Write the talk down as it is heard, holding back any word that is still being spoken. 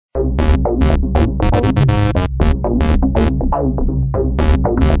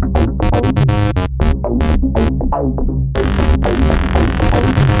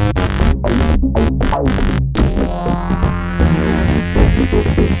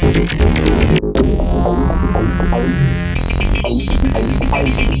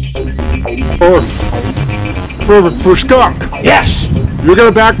For Skunk. Yes! You're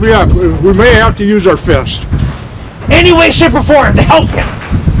gonna back me up. We may have to use our fist. Any way, shape, or form to help him.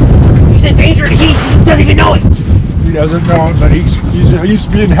 He's in danger and he doesn't even know it. He doesn't know it, but he's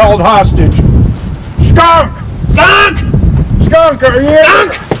being held hostage. Skunk! Skunk! Skunk, are you here?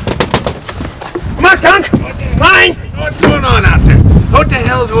 Skunk! Come on, Skunk! Fine! What's going on out there? What the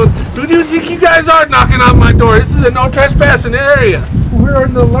hell's going on? Who do you think you guys are knocking on my door? This is a no trespassing area. We're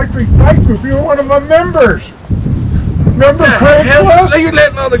in the electric bike group. You're one of my members. Remember Craigslist? You're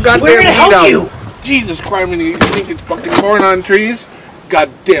letting all the goddamn We're gonna help you. Jesus Christ, you think it's fucking corn on trees?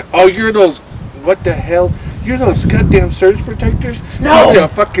 Goddamn. Oh, you're those, what the hell? You're those goddamn surge protectors? No. Bunch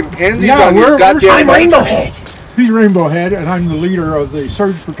of fucking pansies Yeah, on your goddamn I'm Rainbow Head. He's Rainbow Head, and I'm the leader of the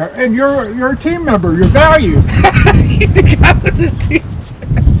surge protector. And you're a team member. You're valued. You think I was a team?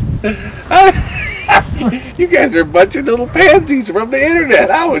 You guys are a bunch of little pansies from the internet.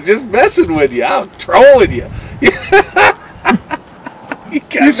 I was just messing with you. I was trolling you.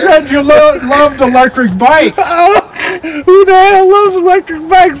 You said you loved electric bikes. Oh, who the hell loves electric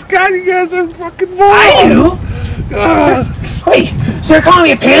bikes? God, you guys are fucking morons. I do. Wait, so you're calling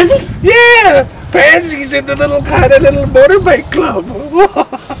me a pansy? Yeah, pansies in the little motorbike club.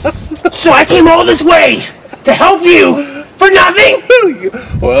 So I came all this way to help you for nothing?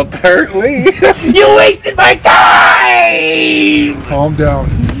 Well, apparently. You wasted my time! Calm down.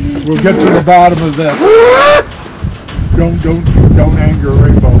 We'll get to the bottom of this. Don't anger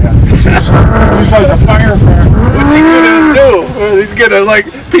Rainbow Head. He's like a firecracker. What's he gonna do? He's gonna like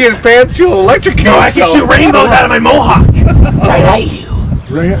pee his pants, you'll electrocute No, I can shoot rainbows out of my mohawk.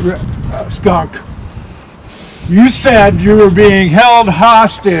 Right at you. Skunk. You said you were being held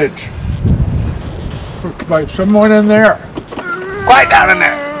hostage by someone in there. Quiet down in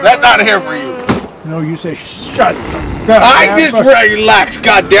there. That's not here for you. No, you say shut. I just relax,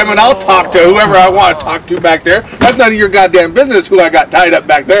 goddammit. I'll talk to whoever I want to talk to back there. That's none of your goddamn business who I got tied up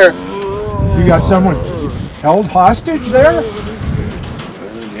back there. You got someone held hostage there?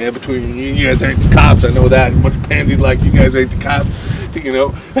 Yeah, between you guys ain't the cops, I know that. A bunch of pansies like you guys ain't the cops. You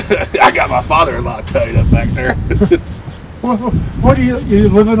know, I got my father-in-law tied up back there. What are you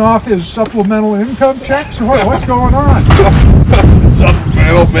living off his supplemental income checks? What's going on?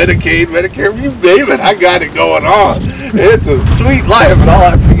 Supplemental, Medicaid, Medicare, you name it, I got it going on. It's a sweet life, and all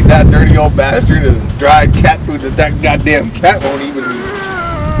I feed that dirty old bastard is dried cat food that goddamn cat won't even eat.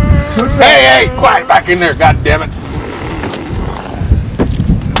 Hey, quiet back in there, goddammit.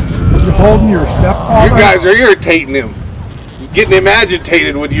 You're holding your stepfather? You guys are irritating him. You're getting him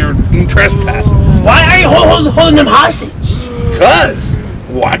agitated with your trespassing. Why are you holding them hostage? Cause,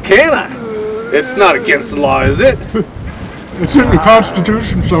 why can't I? It's not against the law, is it? It's in the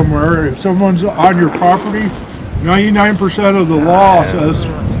Constitution somewhere. If someone's on your property, 99% of the law says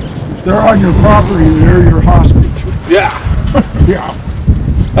if they're on your property, they're your hostage. Yeah. Yeah.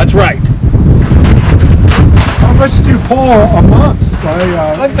 That's right. How much do you pull a month?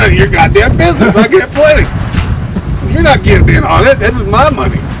 That's none of your goddamn business. I get plenty. You're not getting in on it. This is my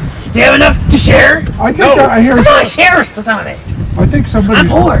money. Do you have enough to share? I think I hear. Come on, share some of it. I think I'm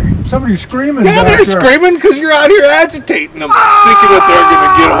poor. Somebody's screaming. Yeah, they're screaming because you're out here agitating them, thinking that they're going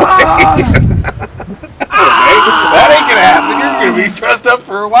to get away. Okay, that ain't going to happen. You're going to be trussed up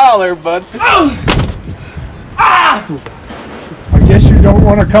for a while there, bud. I guess you don't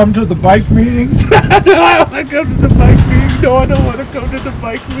want to come to the bike meeting? I want to come to the bike meeting. No, I don't want to come to the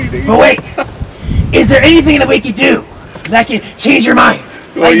bike meeting. But wait, is there anything that we can do that can change your mind?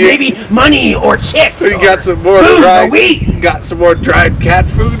 Well, like maybe money or chicks. You got some more food dried, or weed. Got some more dried cat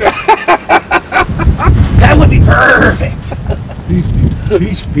food? That would be perfect.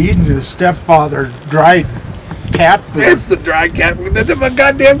 He's feeding his stepfather dried cat food. It's the dried cat food that my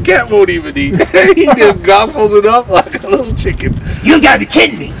goddamn cat won't even eat. He just gobbles it up like a little chicken. You gotta be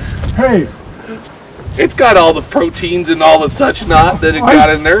kidding me. Hey. It's got all the proteins and all the such not that it got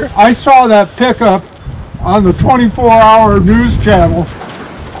in there. I saw that pickup on the 24-hour news channel.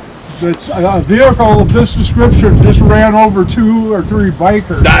 That's a vehicle of this description just ran over 2 or 3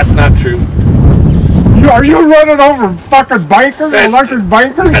 bikers. That's not true. Are you running over fucking bikers? Electric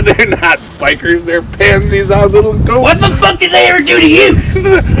bikers? They're not bikers. They're pansies on little goats. What the fuck did they ever do to you?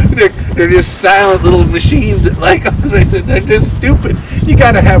 they're just silent little machines that they're just stupid. You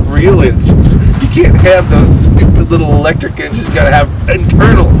gotta have real engines. You can't have those stupid little electric engines. You gotta have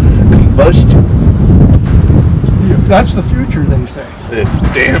internal bust you. Yeah, that's the future, they say. It's the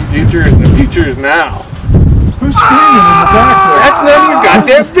damn future, and the future is now. Who's screaming in the back there? That's none of your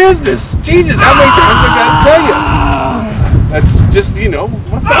goddamn business. Jesus, how many times I gotta tell you? That's just, you know,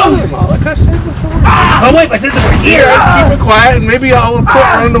 my father-in-law, like I said before. Oh wait, but since we're here, Keep it quiet, and maybe I'll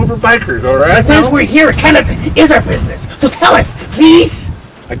run over bikers, all right? since we're here, it kind of is our business. So tell us, please.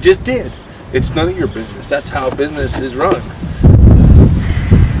 I just did. It's none of your business. That's how business is run.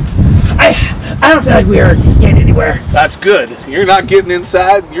 I don't feel like we're getting anywhere. That's good. You're not getting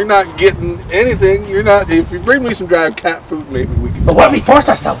inside. You're not getting anything. You're not. If you bring me some dried cat food, maybe we can. But what if we forced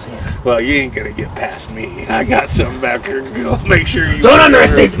ourselves in? Well, you ain't gonna get past me. I got something back here. You know, make sure you. Don't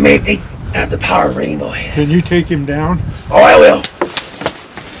underestimate the power of Rainbow. Can you take him down? Oh, I will.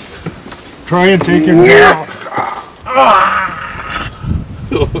 Try and take him down.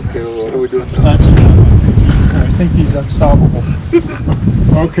 Okay, well, what are we doing now? That's enough. I think he's unstoppable.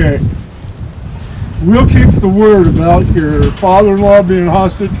 Okay. We'll keep the word about your father-in-law being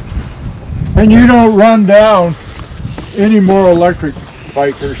hostage, and you don't run down any more electric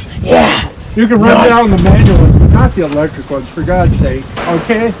bikers. Yeah. You can run down the manual ones, but not the electric ones, for God's sake.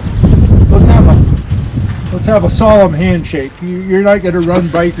 Okay? Let's have a solemn handshake. You're not going to run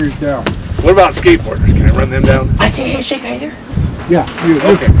bikers down. What about skateboarders? Can I run them down? I can't handshake either. Yeah. You,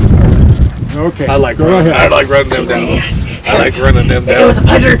 Okay. Okay. I like Go running. ahead. I like running them down. I like running them It was down. a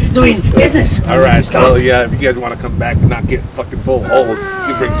pleasure doing business. All right. Well, yeah. If you guys want to come back and not get fucking full of holes,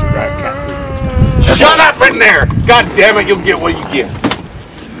 you bring some dried cat food next time. Shut up in there! God damn it! You'll get what you get.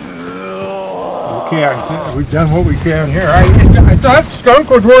 Okay, we've done what we can here. I thought Skunk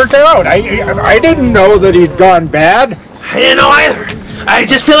would work out. I didn't know that he'd gone bad. I didn't know either. I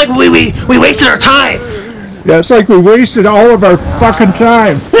just feel like we wasted our time. Yeah, it's like we wasted all of our fucking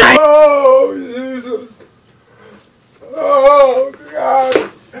time. Oh, Jesus. Oh,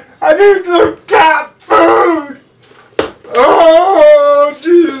 God. I need some cat food. Oh,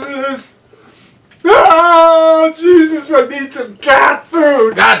 Jesus. Oh, Jesus, I need some cat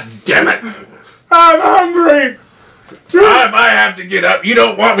food. God damn it. I'm hungry. If I have to get up, you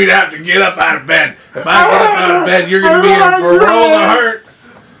don't want me to have to get up out of bed. If I get up out of bed, you're going to be in for a world of hurt.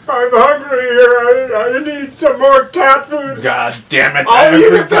 I'm hungry here. I need some more cat food. God damn it.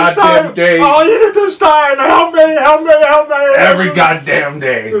 Every goddamn day. I'll eat it this time. Help me. Every goddamn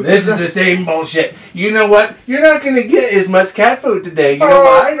day. This is the same bullshit. You know what? You're not going to get as much cat food today. You know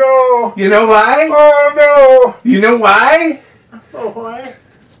why? No. You know why? Oh, no. You know why? Oh, why?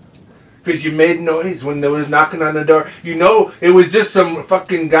 Because you made noise when there was knocking on the door. You know, it was just some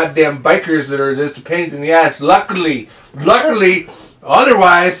fucking goddamn bikers that are just pains in the ass. Luckily,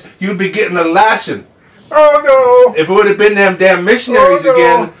 otherwise, you'd be getting a lashing. Oh, no. If it would have been them damn missionaries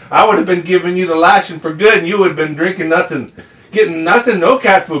again, I would have been giving you the lashing for good, and you would have been drinking nothing. Getting nothing, no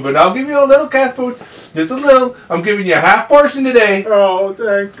cat food, but I'll give you a little cat food. Just a little. I'm giving you a half portion today. Oh,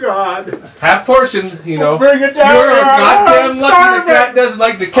 thank God. Half portion, you know. Bring it down. You're a goddamn lucky the cat doesn't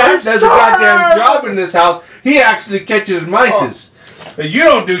like the cat does a goddamn job in this house. He actually catches mice. And you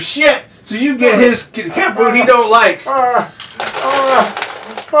don't do shit, so you get his cat food he don't like.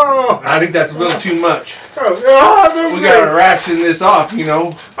 I think that's a little too much. We gotta ration this off, you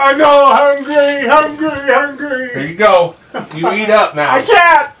know. I know, hungry. There you go. You eat up now. I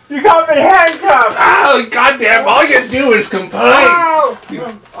can't. You got me handcuffed. Oh, goddamn! All you do is complain.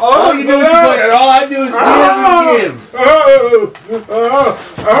 All you do is complain, and all I do is give.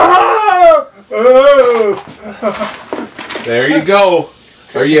 There you go.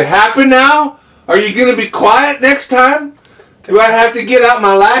 Are you happy now? Are you gonna be quiet next time? Do I have to get out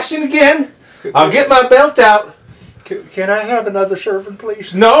my lashing again? I'll get my belt out. Can I have another serving,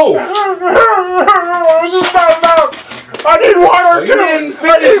 please? No. I need water too. You didn't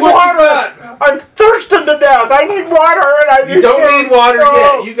finish what you got. I'm thirsting to death. I need water and I need. You don't need water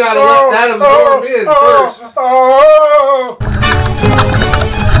yet. You gotta let that absorb in first.